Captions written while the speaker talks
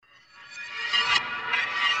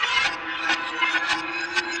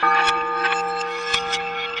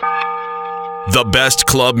The best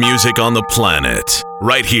club music on the planet.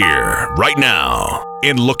 Right here, right now,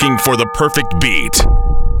 in Looking for the Perfect Beat.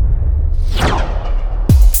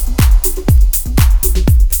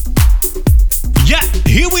 Yeah,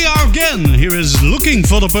 here we are again. Here is Looking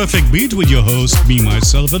for the Perfect Beat with your host, me,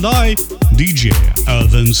 myself, and I, DJ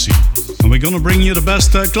Irvin C. And we're gonna bring you the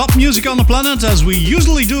best club music on the planet, as we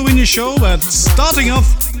usually do in the show, but starting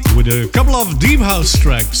off with a couple of deep house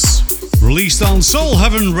tracks. Released on Soul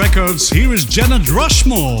Heaven Records, here is Janet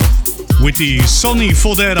Rushmore with the Sonny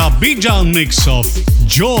Fodera beatdown mix of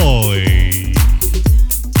Joy.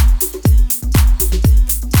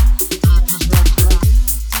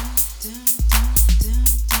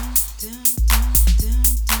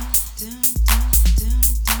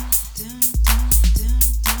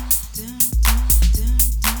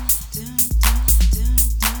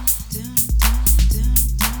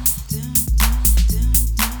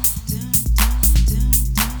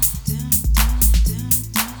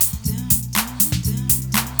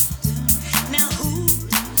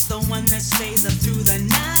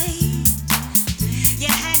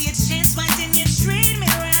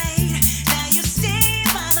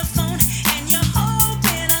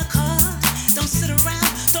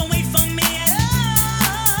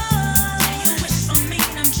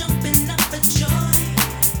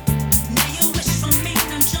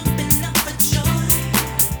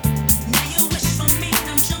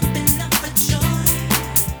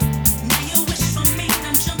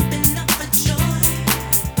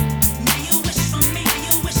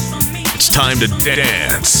 Time to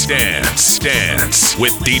dance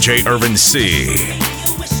with DJ Irvin C.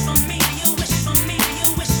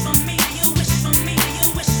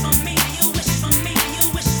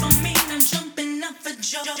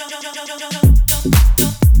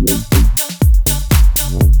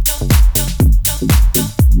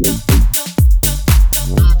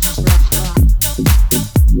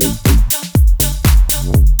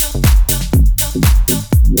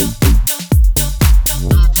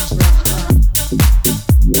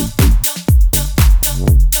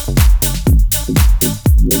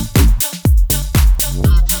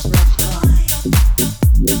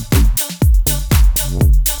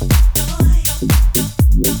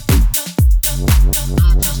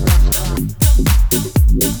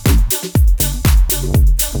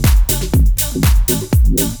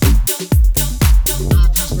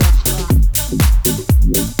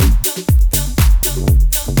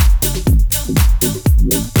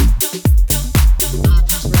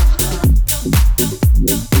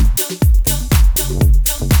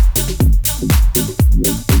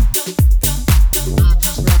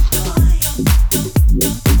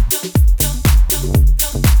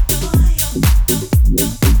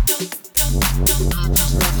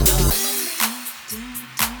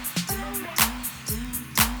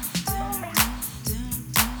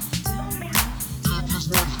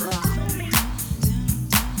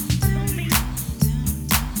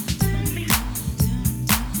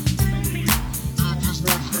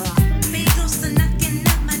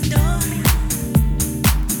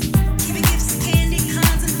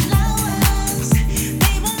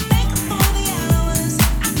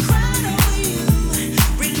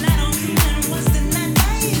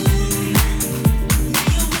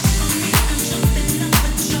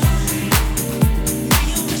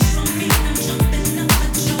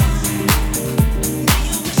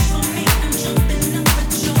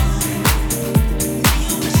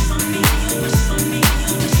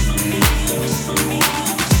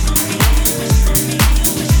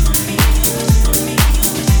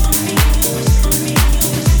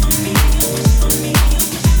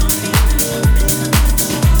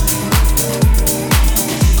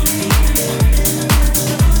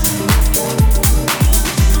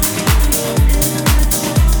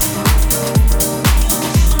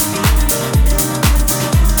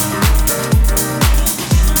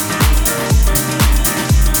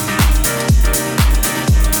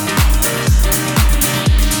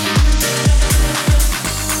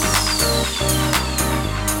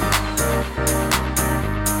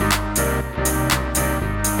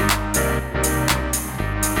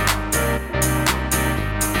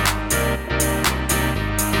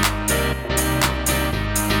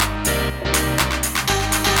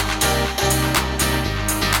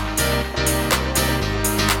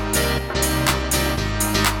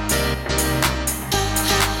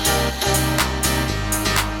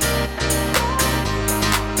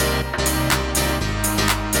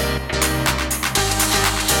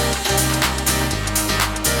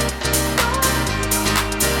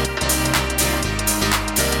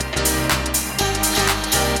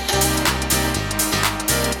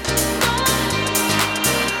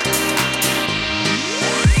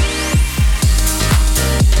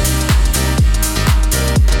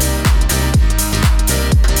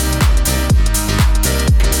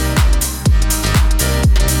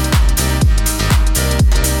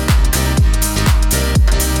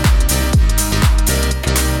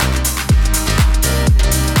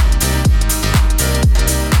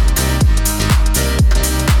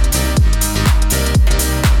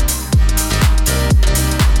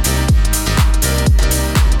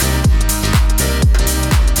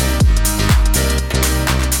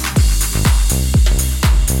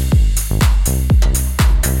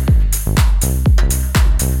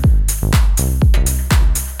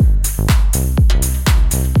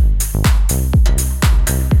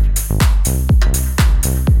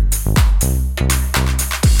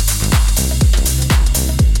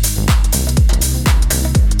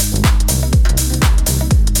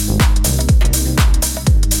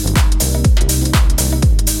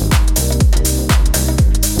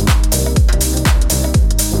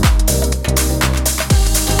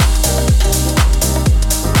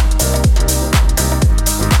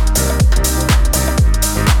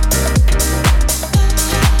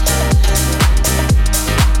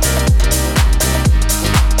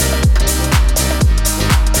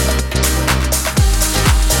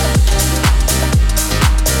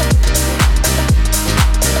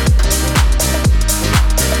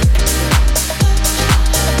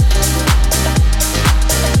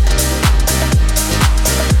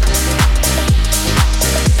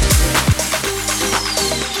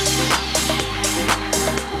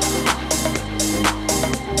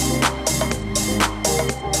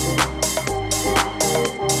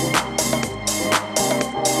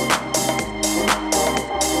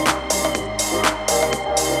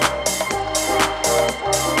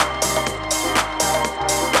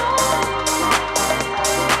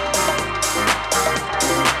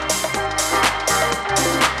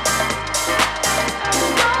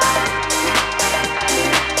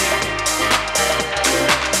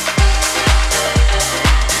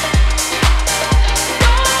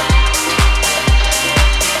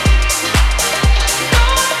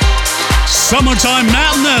 Summertime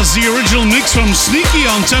Madness, the original mix from Sneaky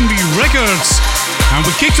on Tembi Records. And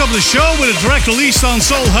we kicked off the show with a track released on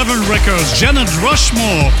Soul Heaven Records, Janet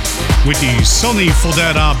Rushmore, with the Sonny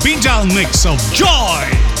Fodera beatdown mix of Joy.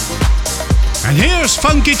 And here's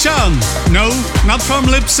Funky Town. No, not from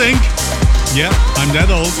Lip Sync. Yeah, I'm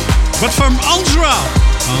that old. But from Andra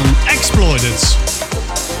on Exploited.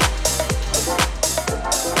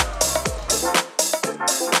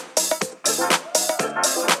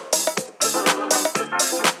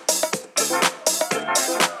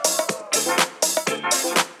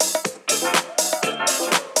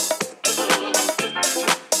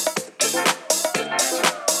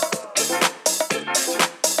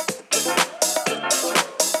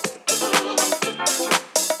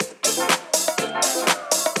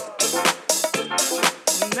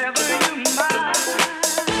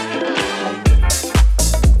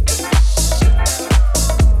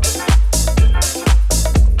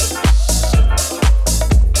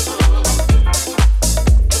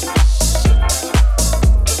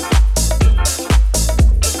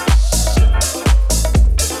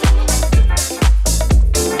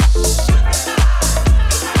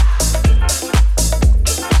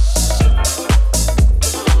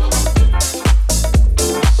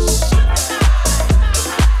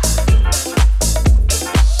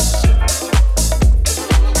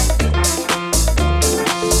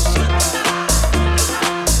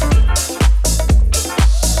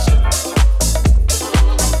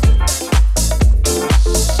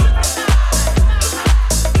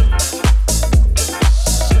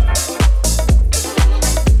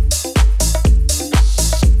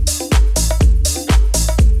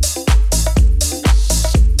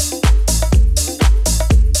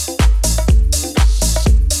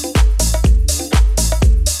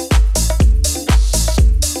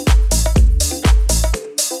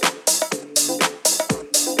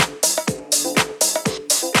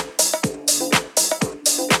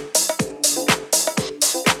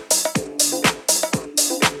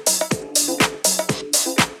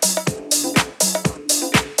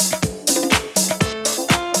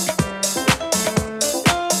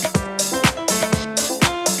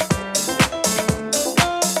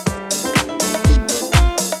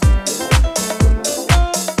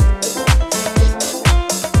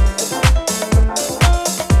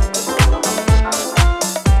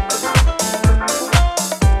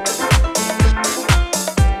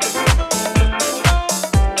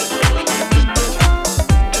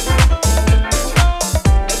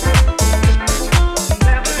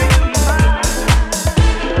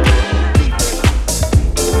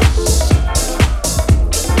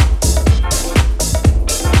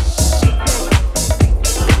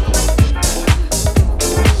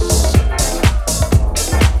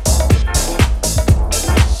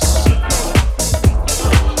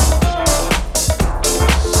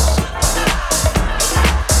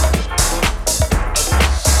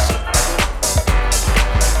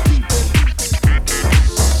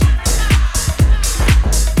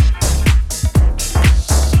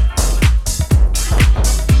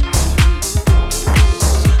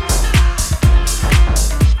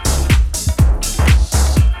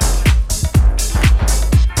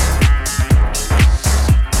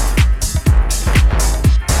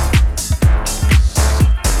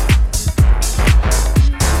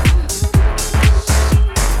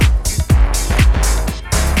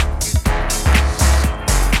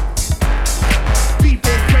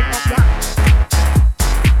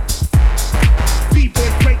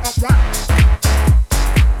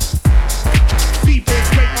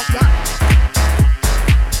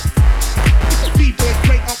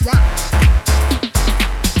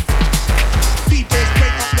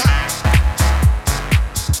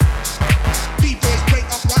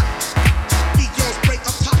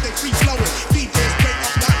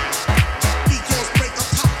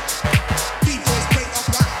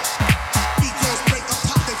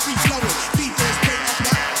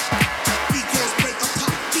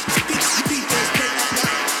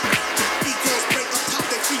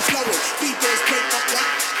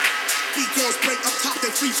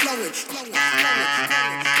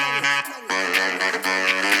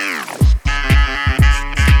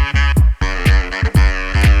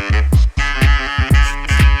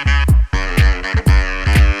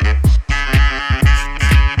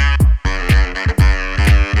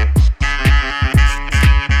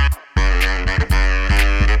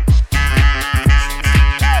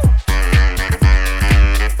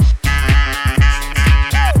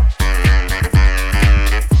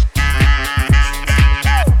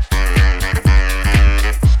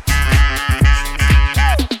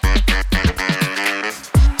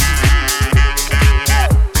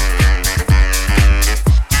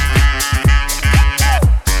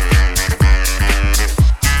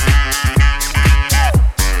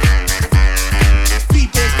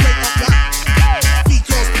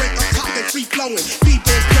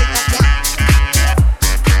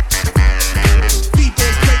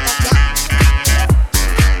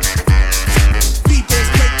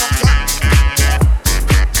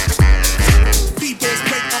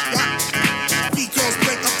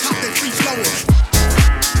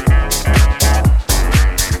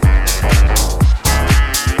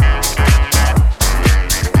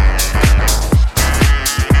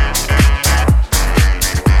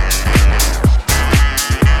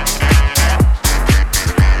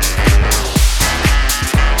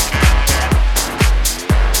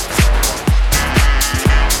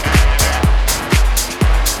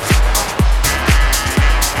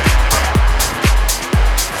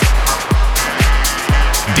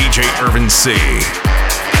 DJ Irvin C.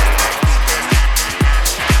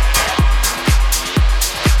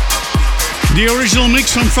 The original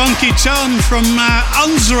mix from Funky Town from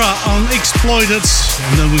Anzra on Exploited.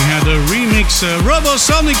 And then we had a remix,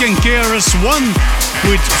 Robosonic and KRS-One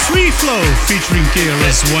with Free Flow featuring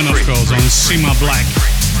KRS-One, of course, on Sima Black.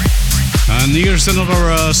 And here's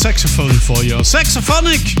another saxophone for you.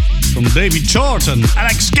 Saxophonic from David Thornton,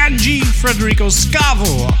 Alex Ganji, Federico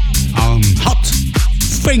Scavo on Hot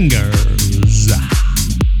Fingers.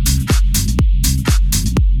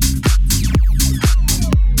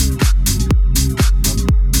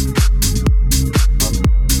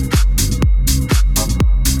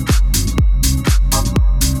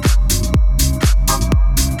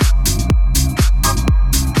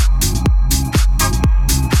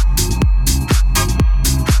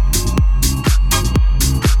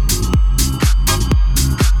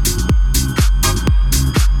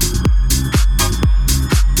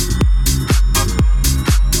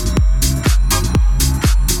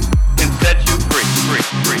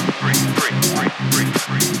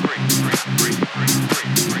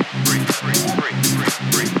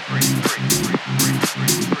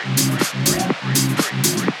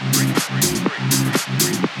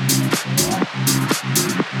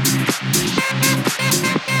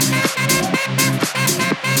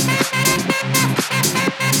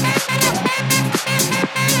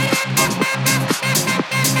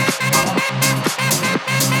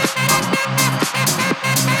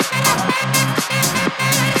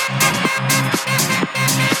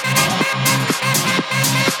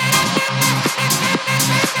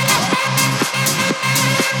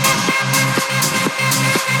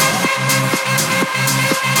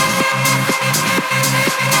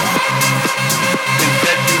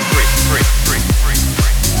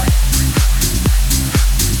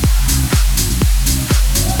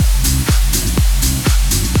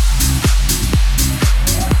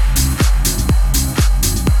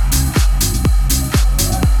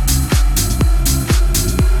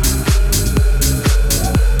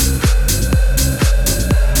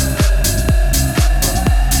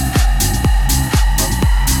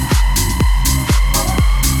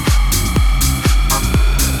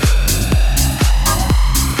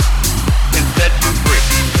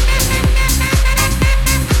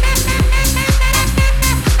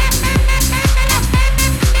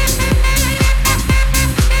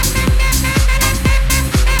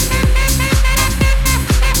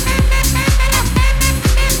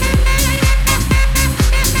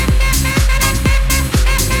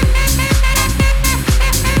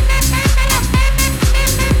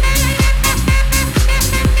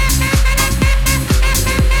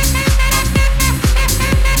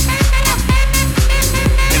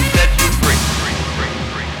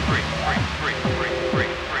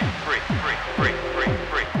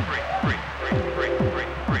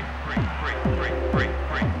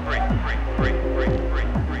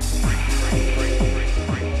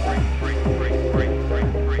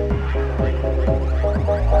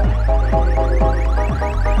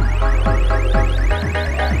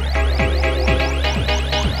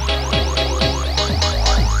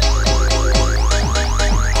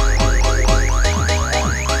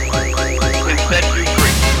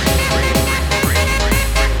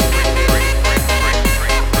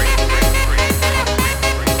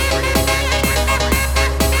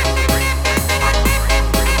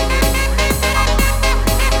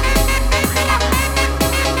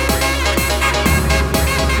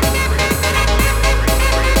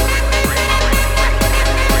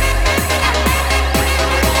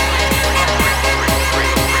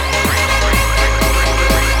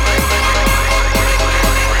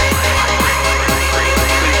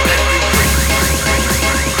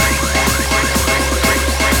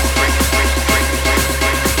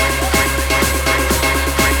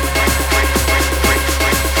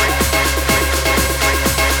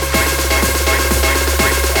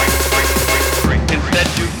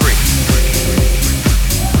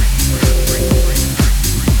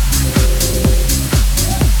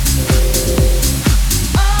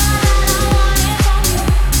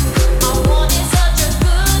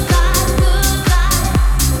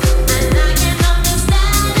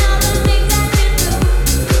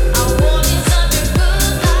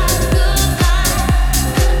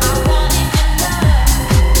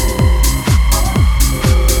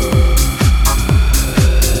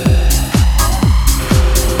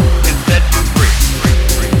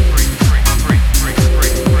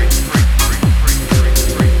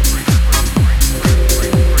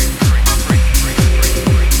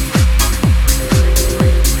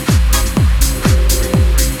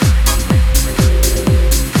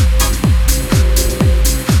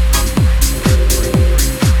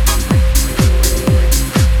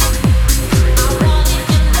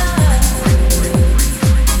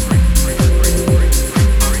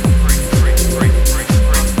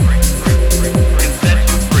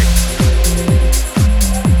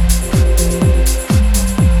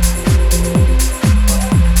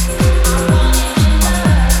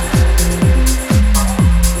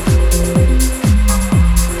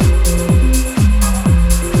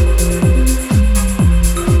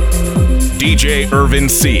 DJ Irvin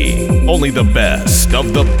C. Only the best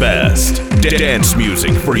of the best dance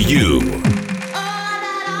music for you.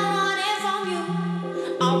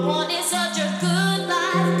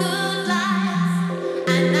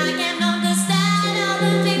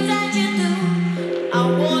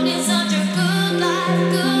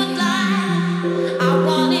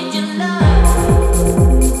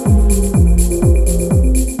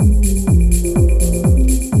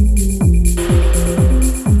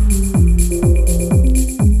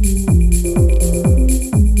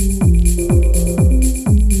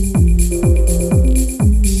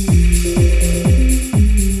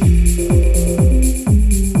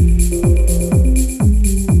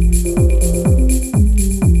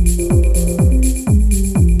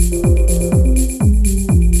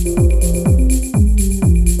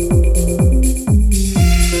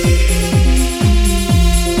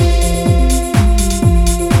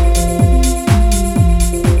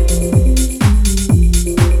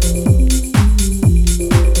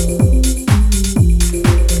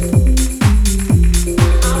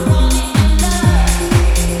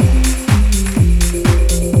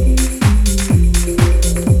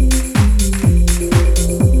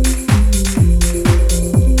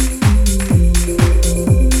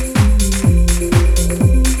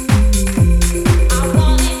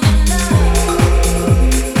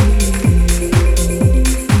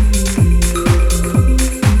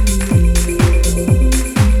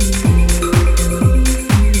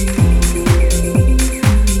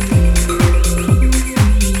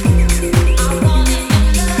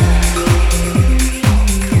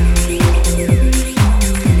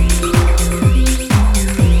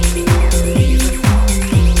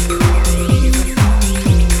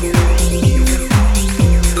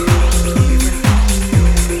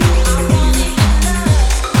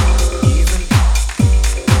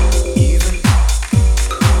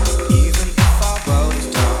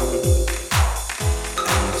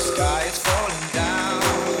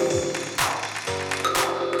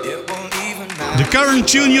 current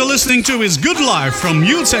tune you're listening to is Good Life from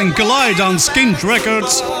Wu-Tang Collide on Skint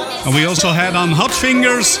Records. And we also had on Hot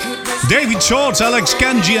Fingers, David Short, Alex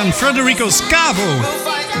Kenji and Federico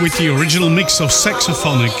Scavo with the original mix of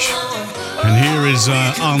Saxophonic. And here is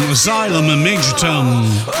on Asylum and Major Tom,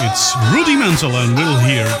 it's Rudimental, and we'll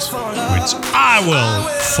hear it with I Will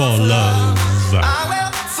For Love.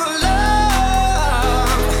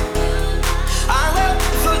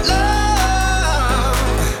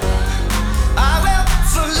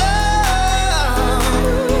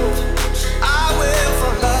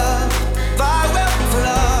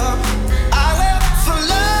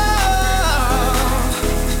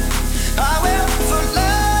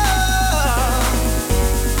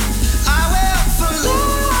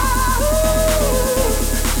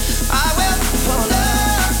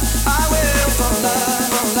 Love.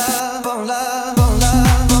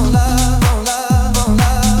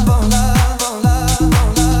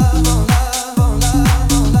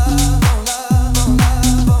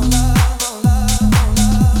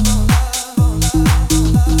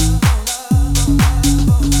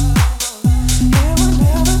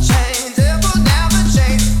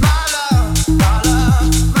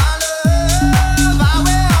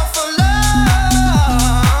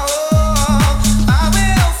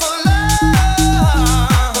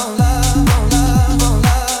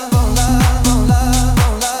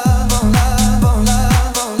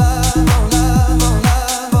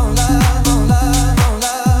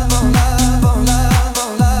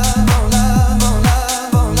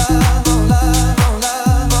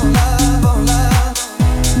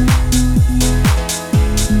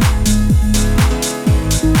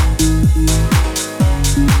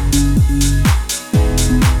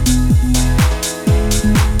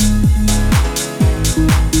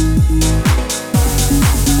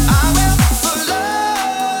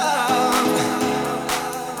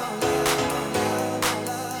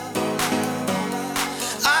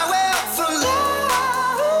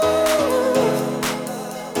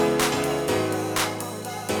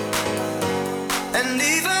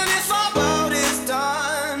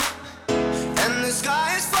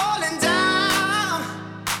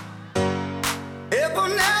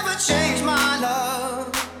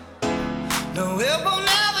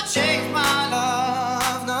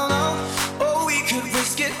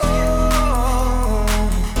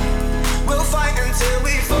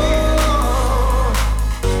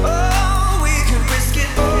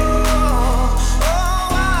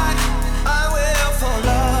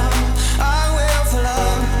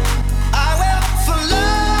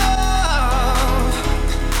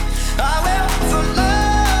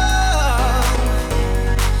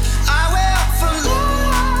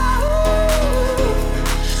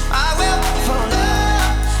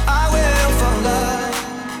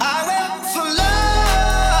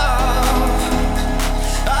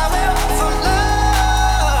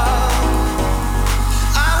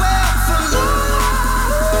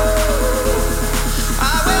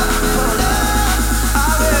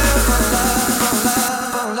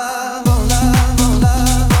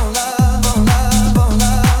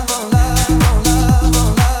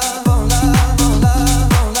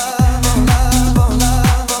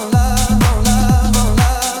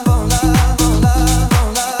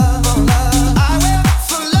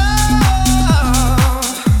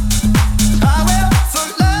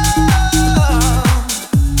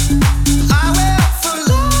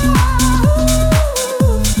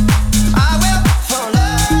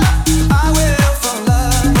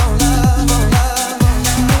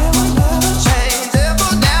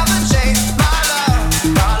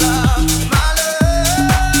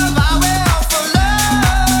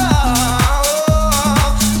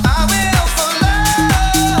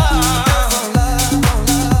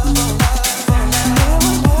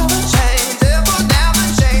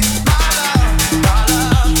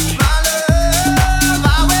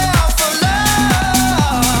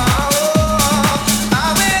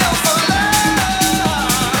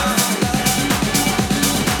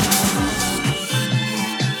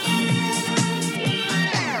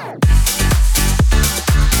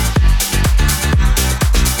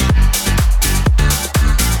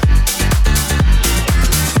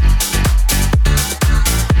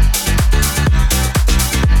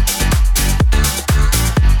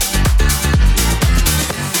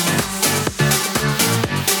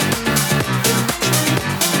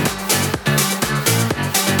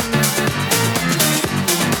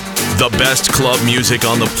 best club music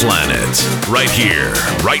on the planet. Right here,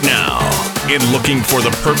 right now, in Looking for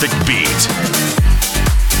the Perfect Beat.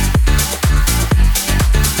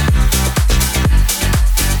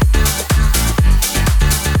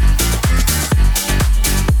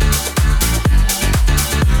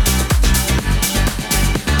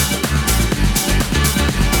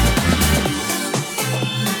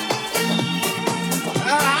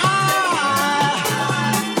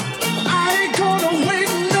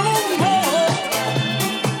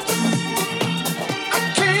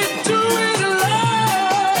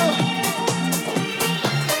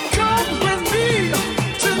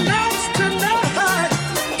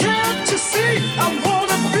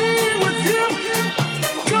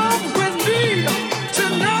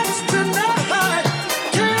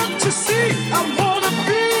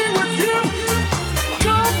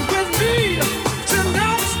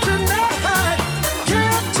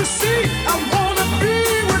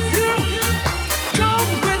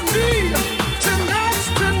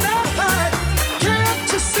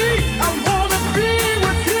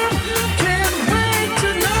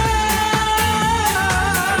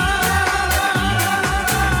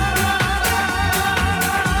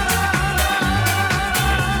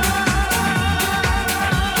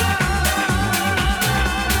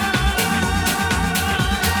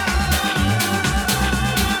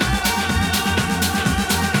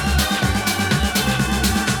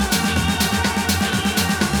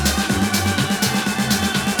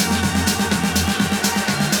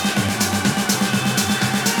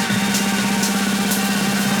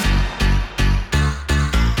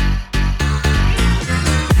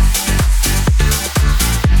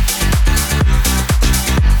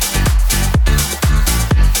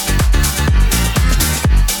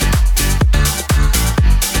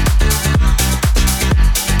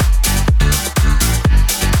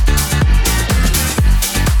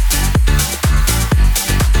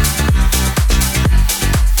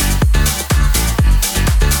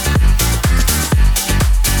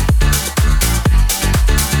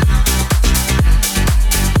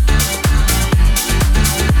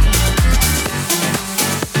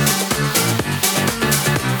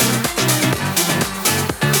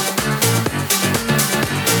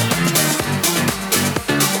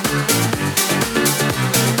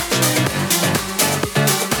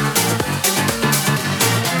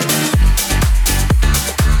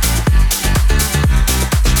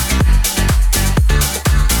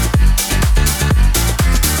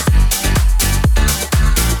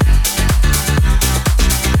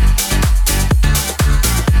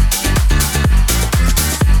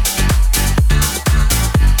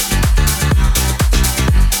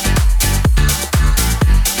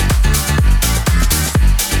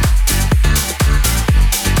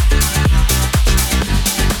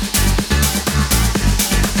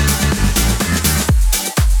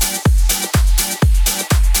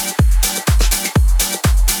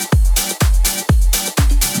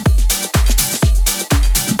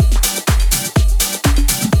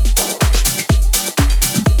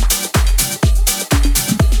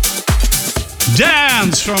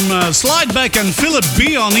 From Slideback and Philip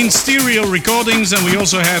B on In Stereo Recordings, and we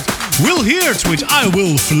also had Will Heard with I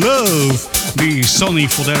Will Flow, the Sonny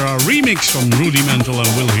Fodera remix from Rudimental and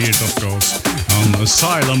Will Heard, of course, on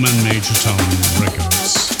Asylum and Major Tom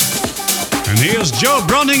Records. And here's Joe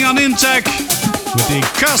Browning on Intec with the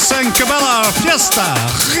Cas and Cabela Fiesta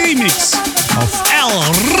remix of El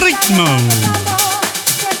Ritmo.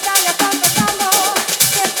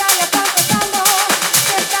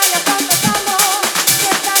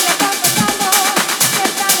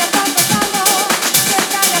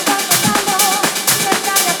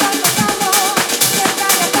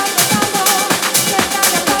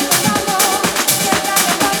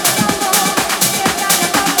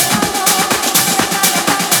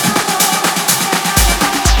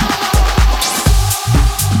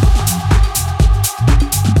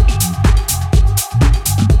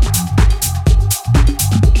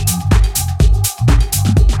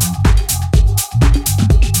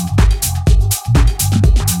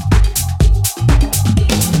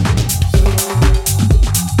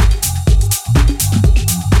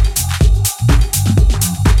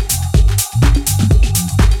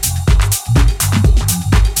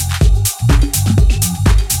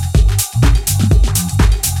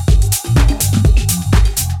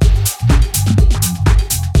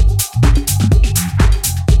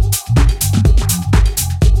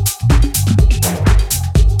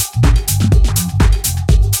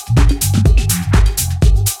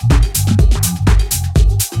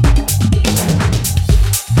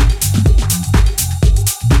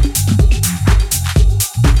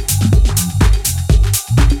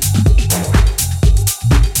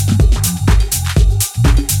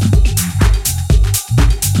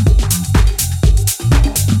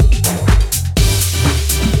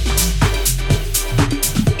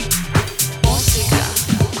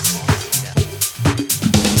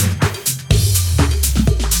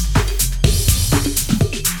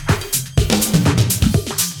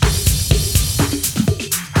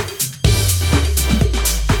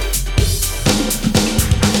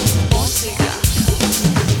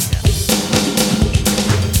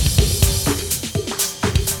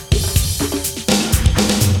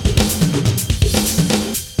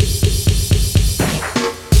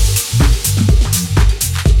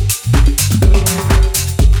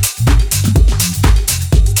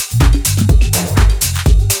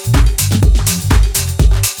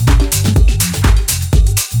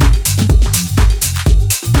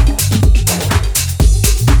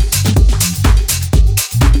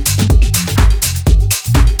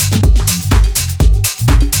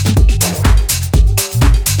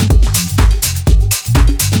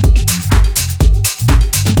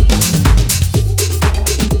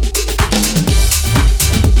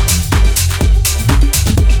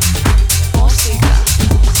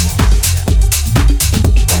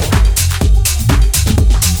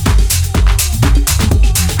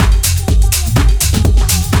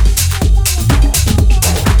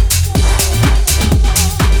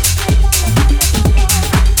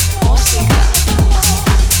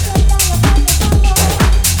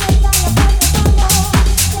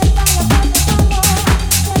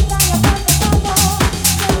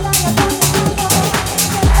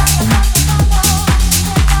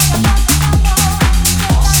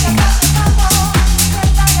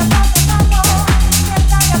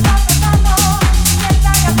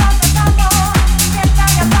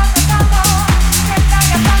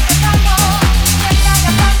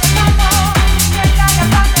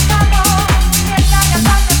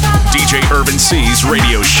 Irvin C's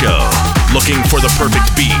radio show. Looking for the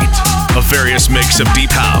perfect beat. A various mix of deep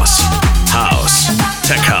house,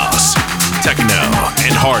 tech house, techno,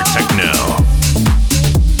 and hard techno.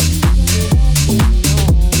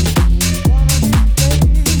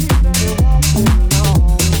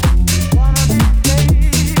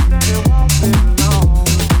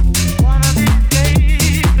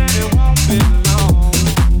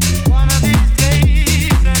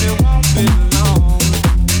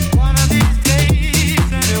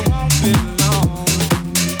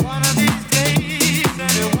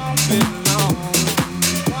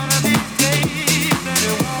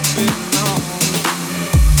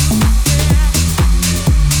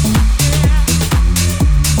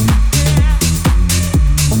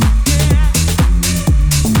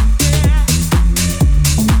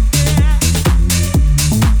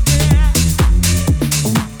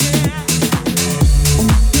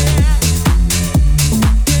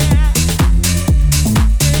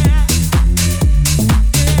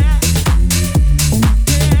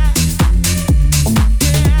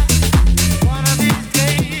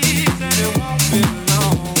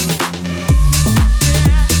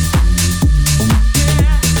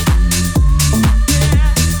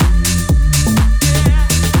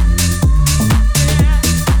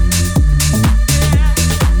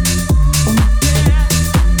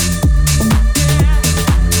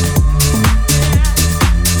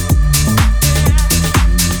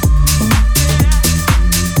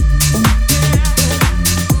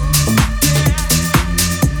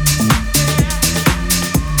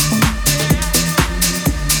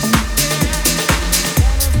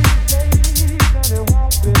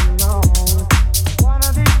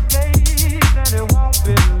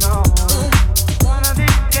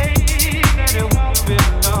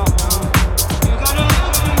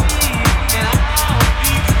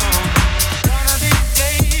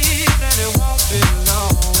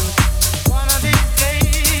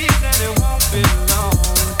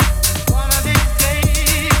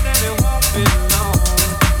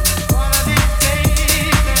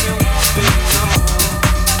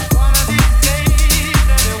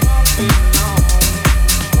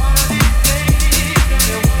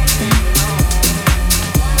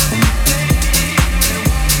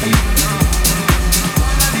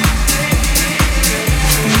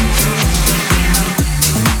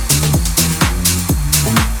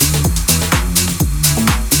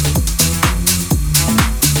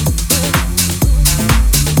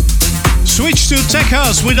 Tech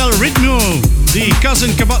House with El Ritmo, the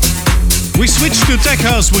Cousin Cabal. We switched to Tech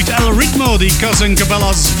House with El Ritmo, the Cousin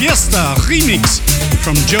Cabela's Fiesta remix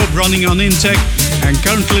from Joe Browning on Intech, and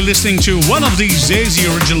currently listening to one of these days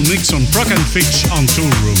the original mix on Proc and Fitch on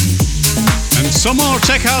Tool Room. And some more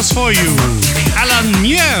Tech House for you, Alan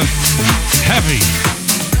Niev, Heavy.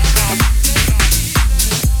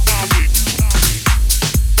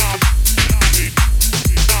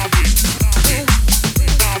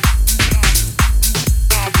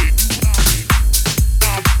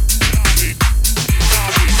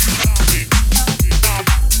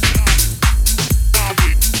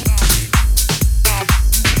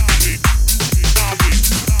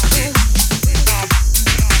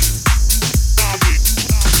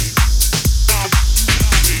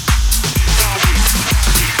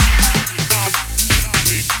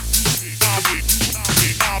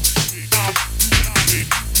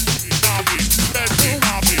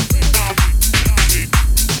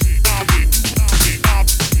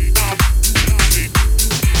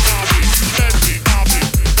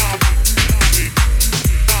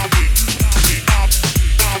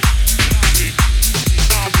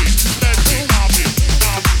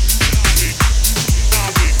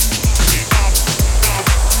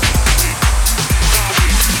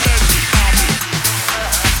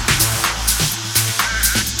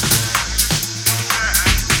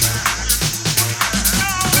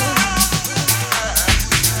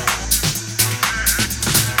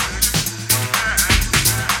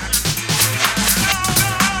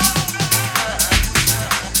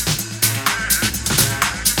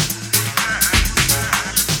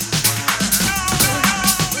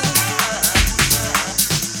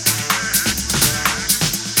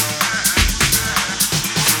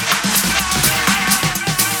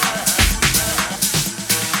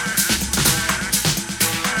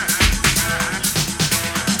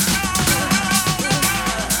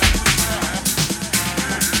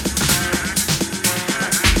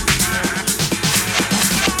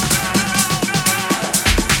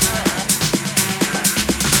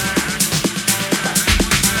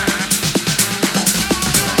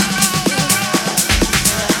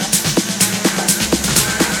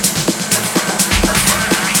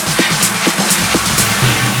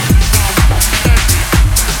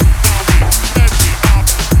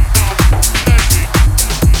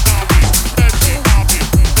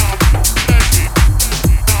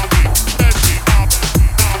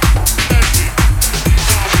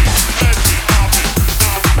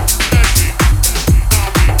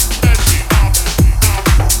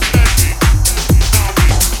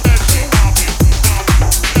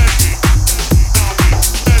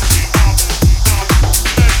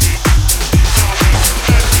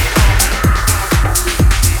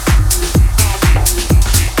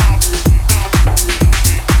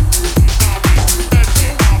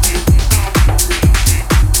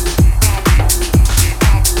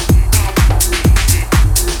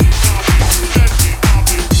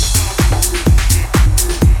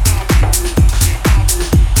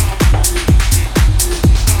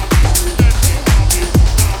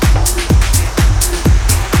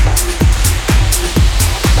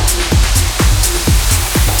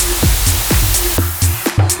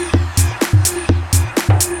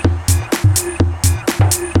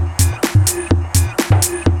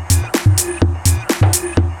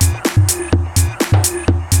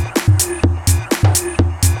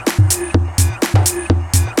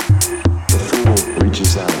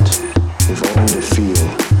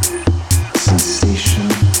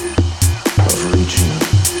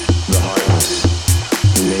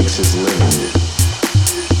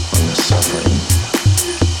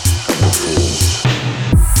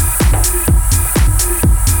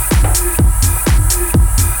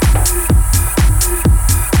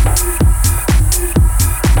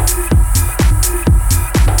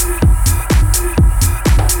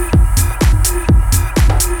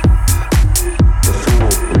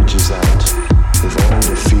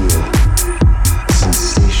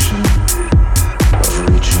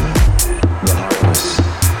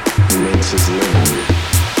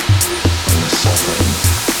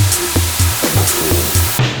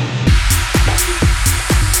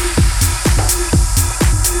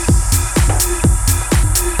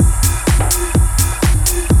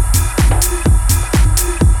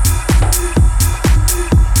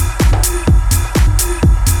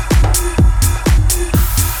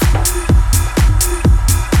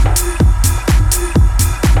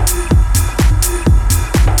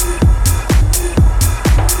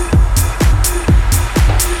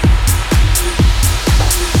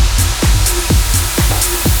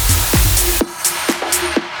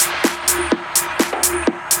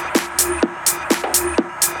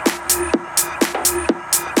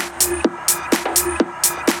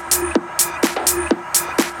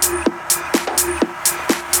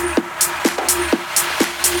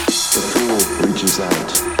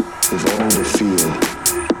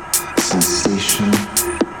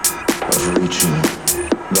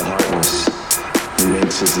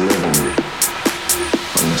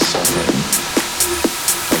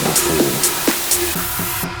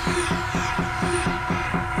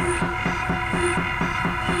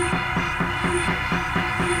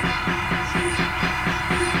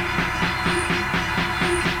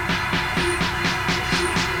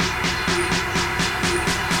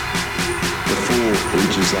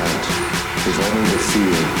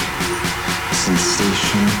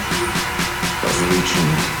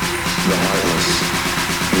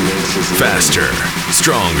 Faster,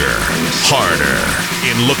 stronger, harder,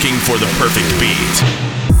 in looking for the perfect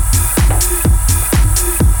beat.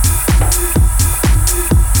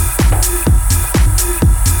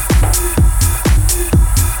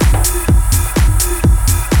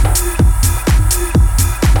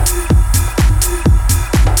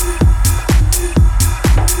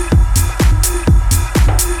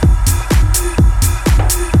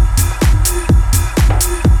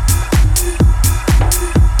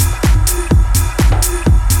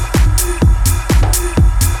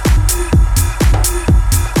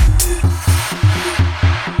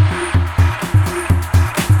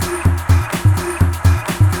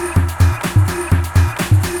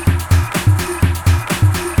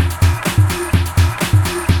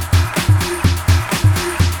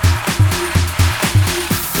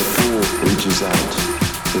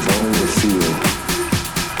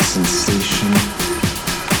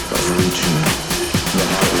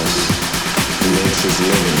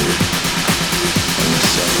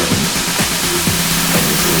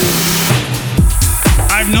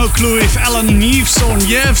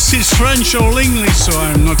 Is French or English, so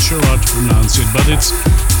I'm not sure how to pronounce it, but it's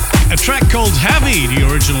a track called Heavy, the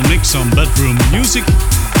original mix on Bedroom Music,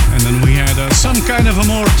 and then we had some kind of a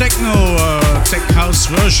more techno, tech house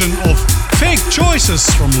version of Fake Choices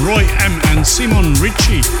from Roy M and Simon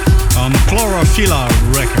Ritchie on Chlorophylla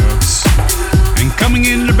Records. And coming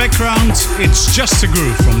in the background, it's Just a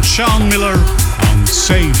Groove from Sean Miller on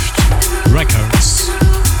Saved Records.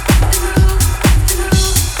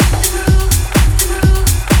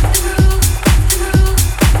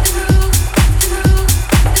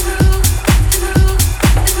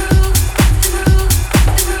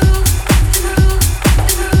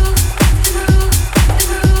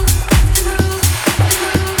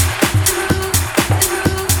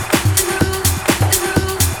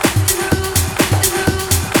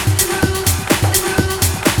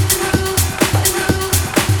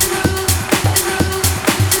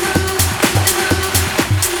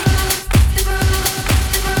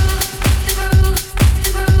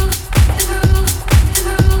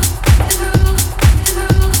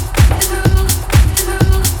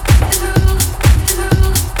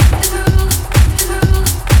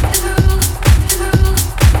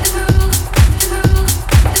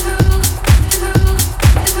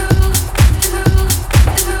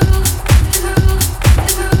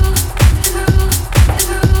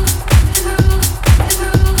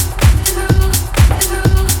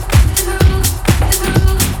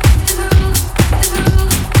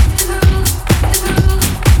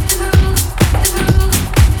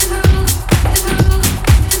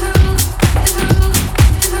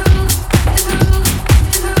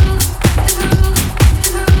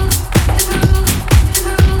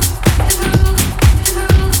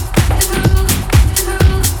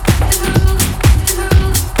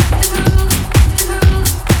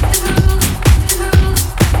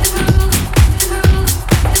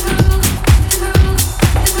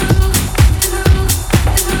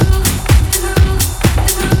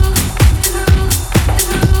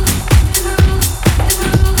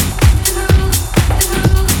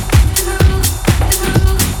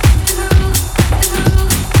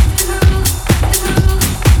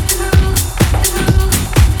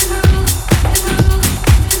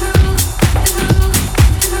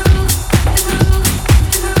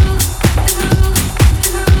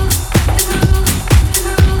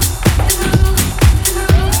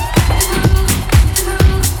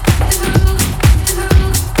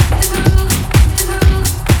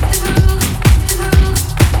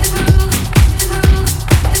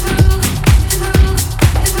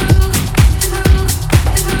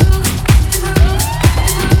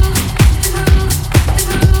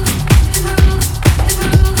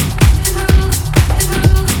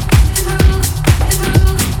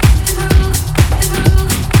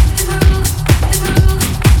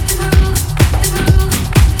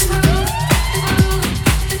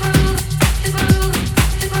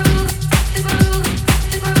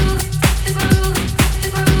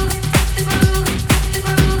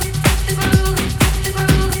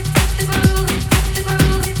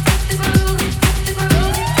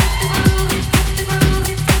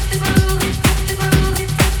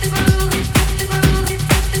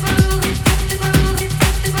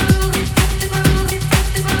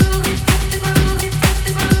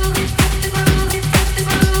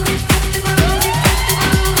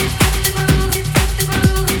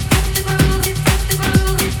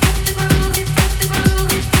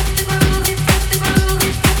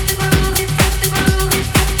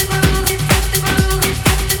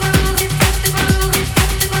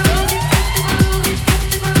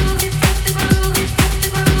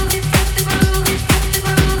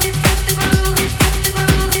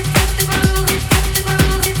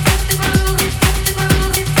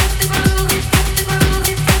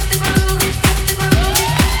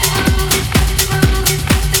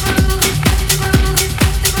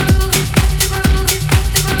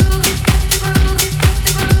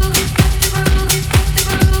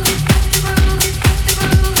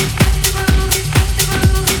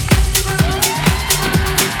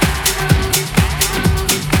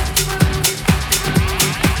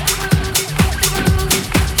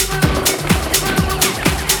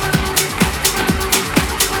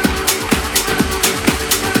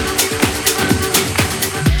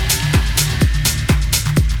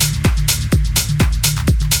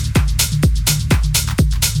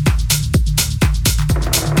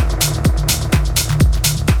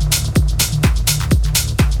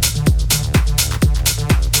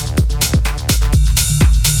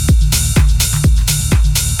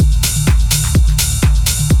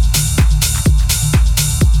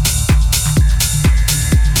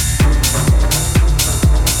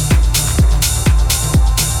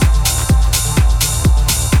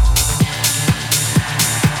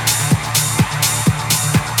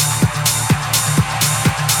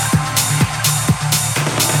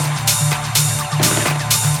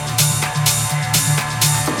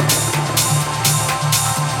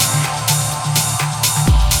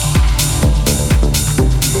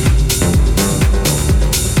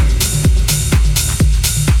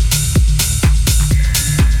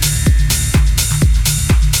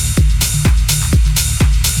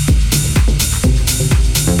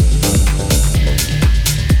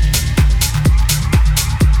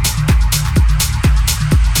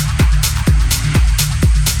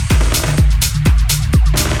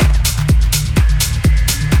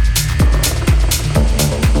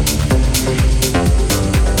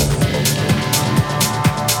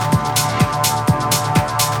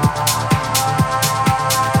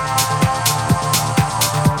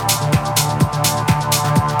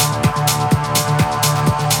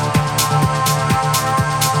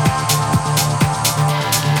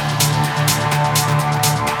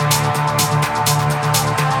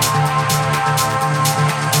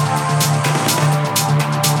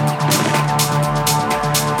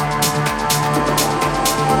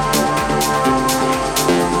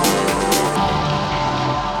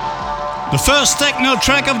 first techno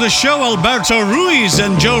track of the show, Alberto Ruiz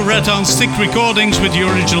and Joe Rett on Stick Recordings with the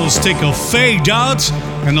original stick of Fade Out.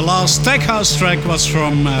 And the last tech house track was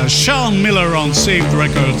from Sean Miller on Saved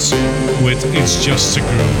Records with It's Just a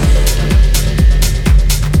Groove.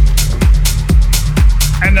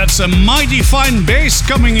 And that's a mighty fine bass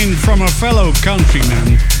coming in from a fellow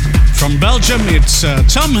countryman. From Belgium, it's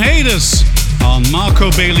Tom Hades on Marco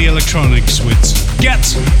Bailey Electronics with Get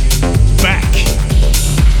Back.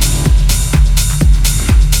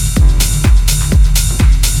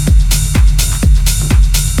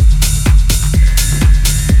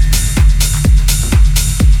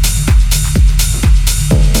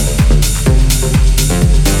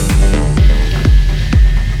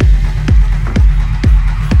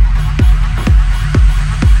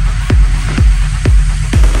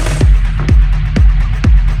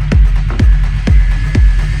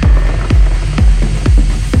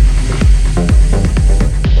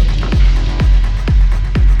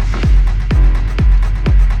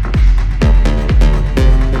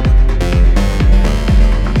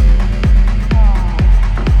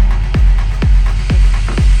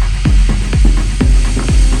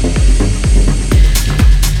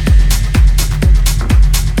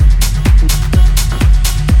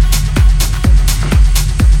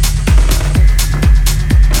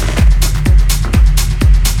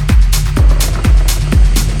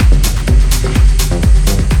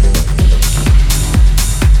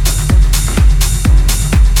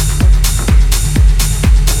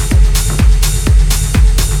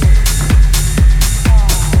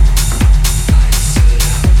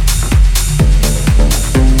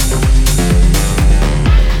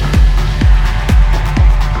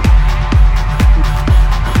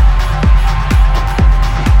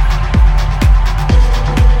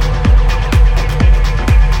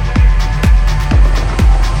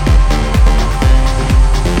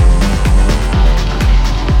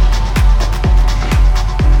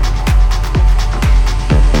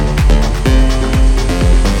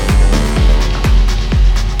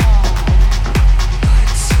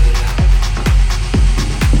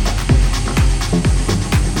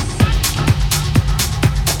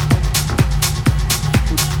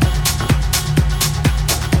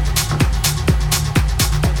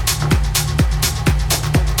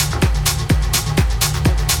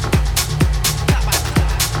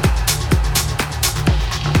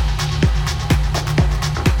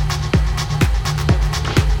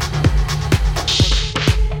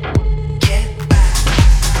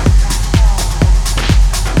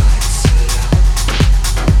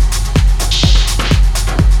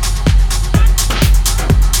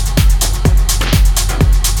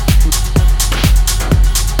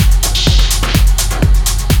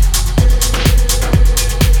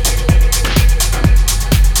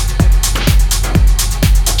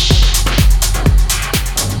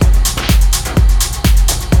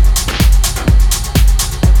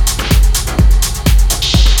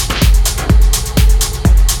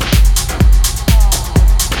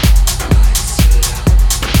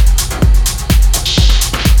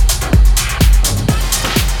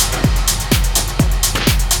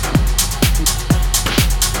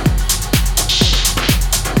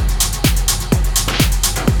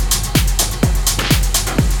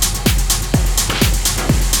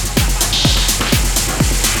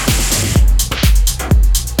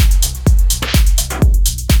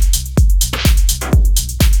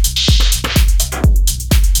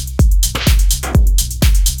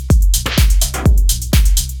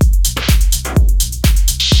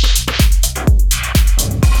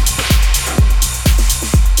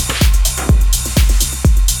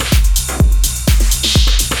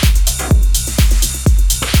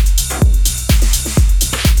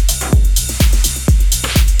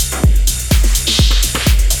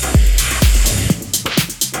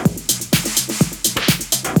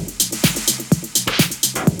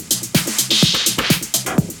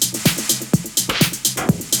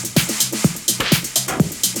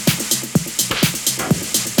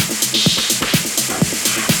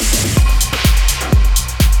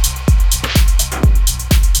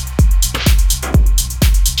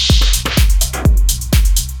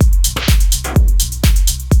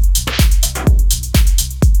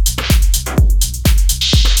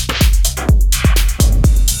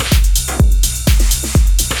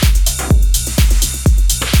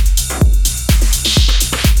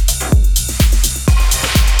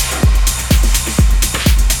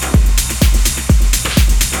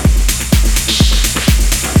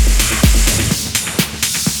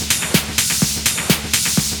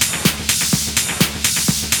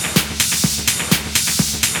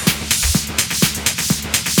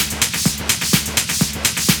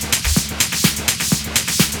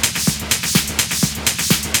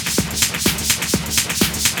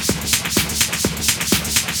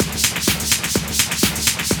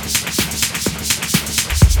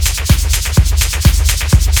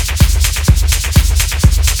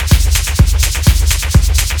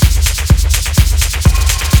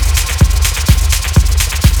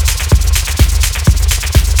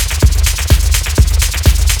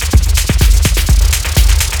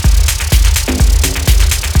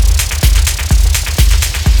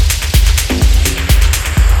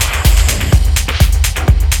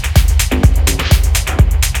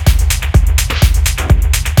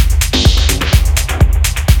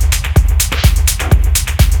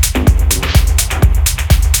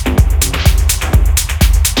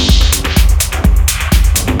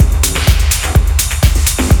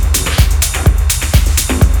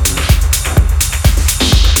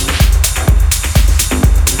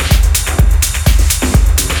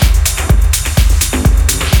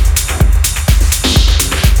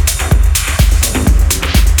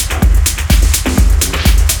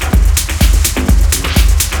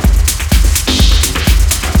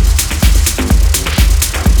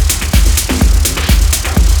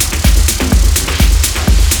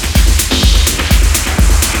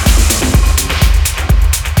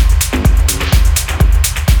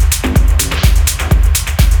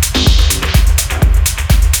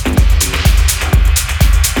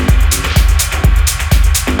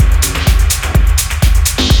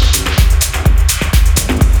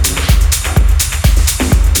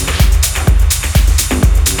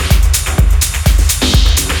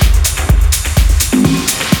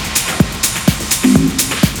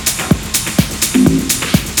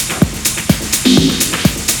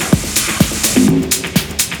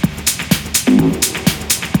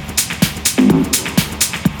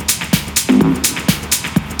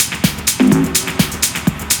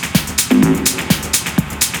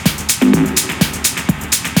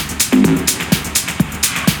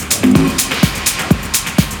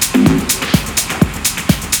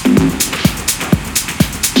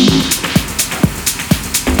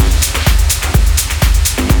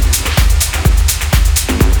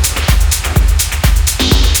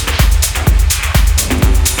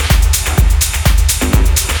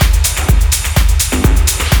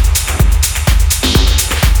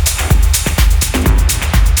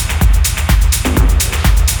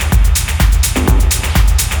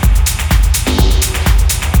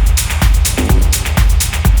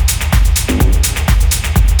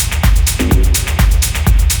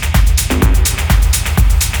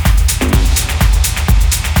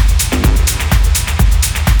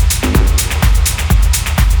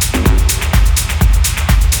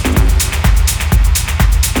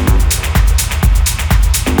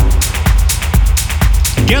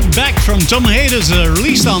 Tom Hades,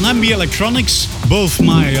 released on MB Electronics, both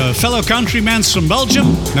my fellow countrymen from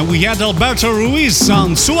Belgium. Then we had Alberto Ruiz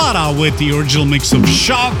on Suara with the original mix of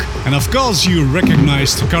Shock. And of course you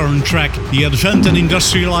recognize the current track, the Advent and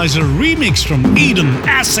Industrializer remix from Eden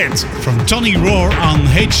Acid from Tony Rohr on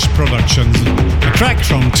H Productions, a track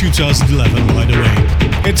from 2011 by the way.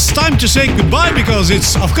 It's time to say goodbye because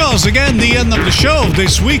it's of course again the end of the show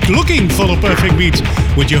this week, looking for the perfect beat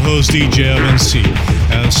with your host DJ FNC.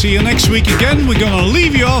 See you next week again. We're gonna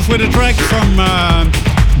leave you off with a track from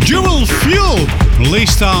Dual Fuel,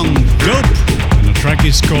 released on Dope, and the track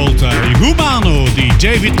is called Humano, the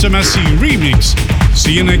David Tomasi remix.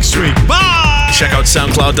 See you next week. Bye! Check out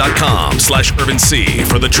soundcloud.com/UrbanC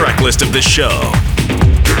for the track list of this show.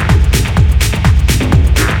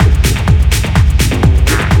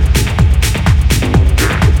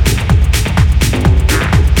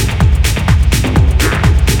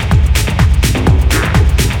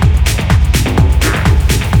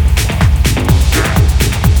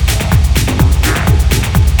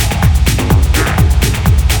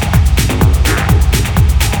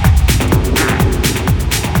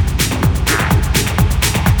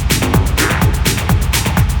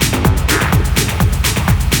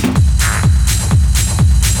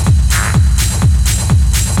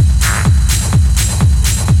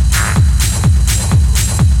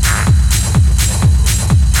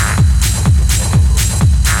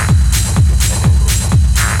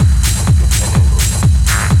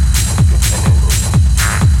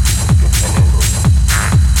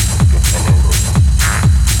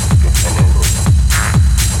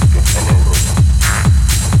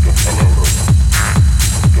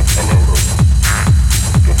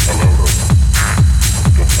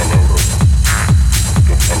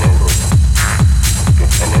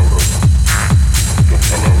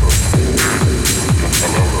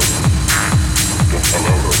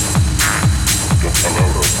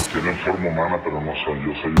 Tienen forma humana, pero no son.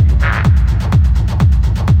 Yo soy humano.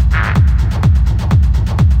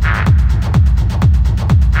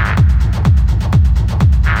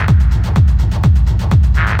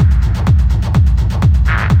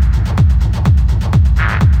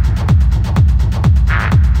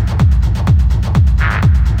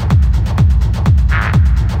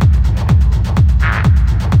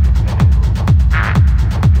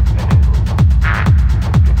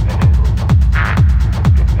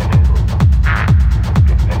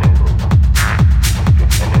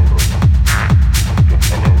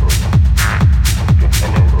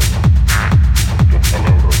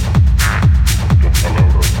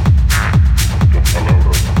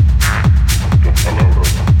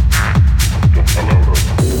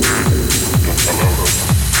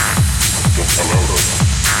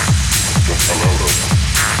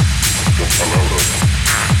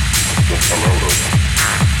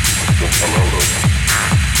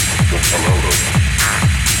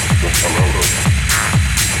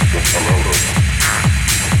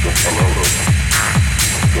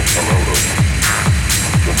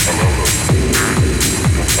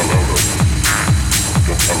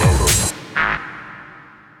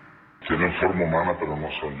 Tienen forma humana, pero no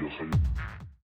son. Yo soy